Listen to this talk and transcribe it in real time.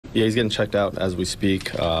Yeah, he's getting checked out as we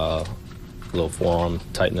speak. A little forearm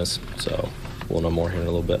tightness, so we'll know more here in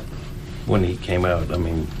a little bit. When he came out, I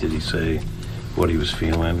mean, did he say what he was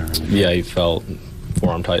feeling or anything? Yeah, he felt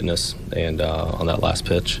forearm tightness and on that last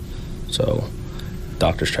pitch. So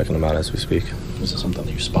doctor's checking him out as we speak. Was it something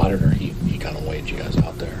that you spotted, or he kind of waved you guys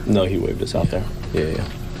out there? No, he waved us out there. Yeah.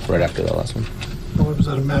 Right after that last one. Well, was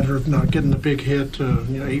that a matter of not getting the big hit,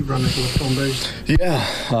 8 runners left on base?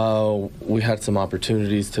 Yeah, we had some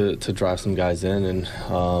opportunities to drive some guys in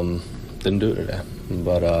and didn't do it today.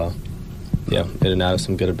 But, yeah, in and out of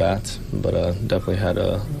some good at-bats, but definitely had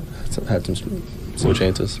some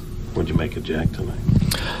chances. What'd you make of Jack tonight?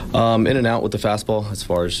 In and out with the fastball as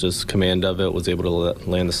far as just command of it, was able to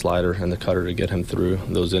land the slider and the cutter to get him through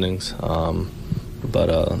those innings. But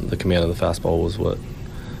the command of the fastball was what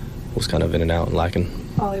was kind of in and out and lacking.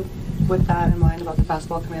 Oli, with that in mind about the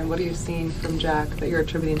fastball command, what are you seeing from Jack that you're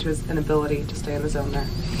attributing to his inability to stay in the zone there?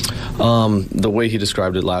 The way he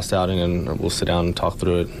described it last outing, and we'll sit down and talk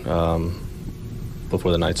through it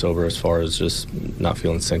before the night's over, as far as just not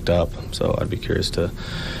feeling synced up. So I'd be curious to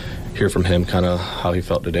hear from him kind of how he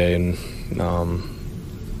felt today and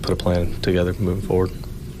put a plan together moving forward.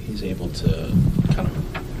 He's able to kind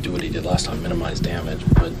of do what he did last time, minimize damage,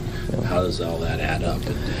 but how does all that add up?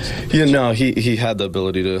 Yeah, no, he had the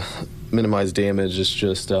ability to minimize damage. It's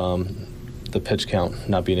just the pitch count,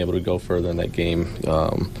 not being able to go further in that game.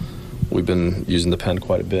 We've been using the pen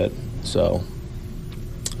quite a bit, so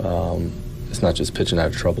it's not just pitching out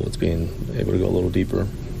of trouble, it's being able to go a little deeper.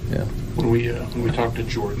 Yeah. When we talked to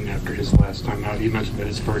Jordan after his last time out, he mentioned that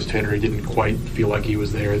his first hitter, he didn't quite feel like he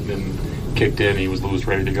was there, then kicked in, he was loose,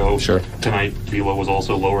 ready to go. Sure. Tonight, velo was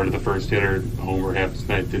also lower to the first hitter, homer half the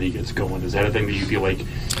night, then he gets going. Is that a thing that you feel like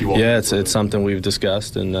you want? Yeah, it's something we've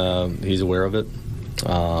discussed, and he's aware of it.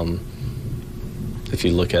 If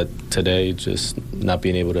you look at today, just not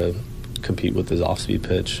being able to compete with his off-speed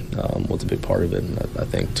pitch was a big part of it. And I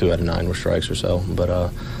think 2 out of 9 were strikes or so,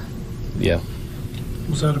 but yeah.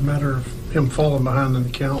 Was that a matter of him falling behind in the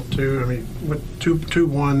count, too? I mean, went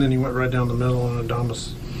 2-1, then he went right down the middle on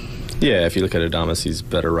Adames. Yeah, if you look at Adames, he's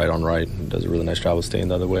better right on right. He does a really nice job of staying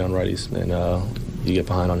the other way on righties. And you get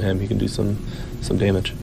behind on him, he can do some damage.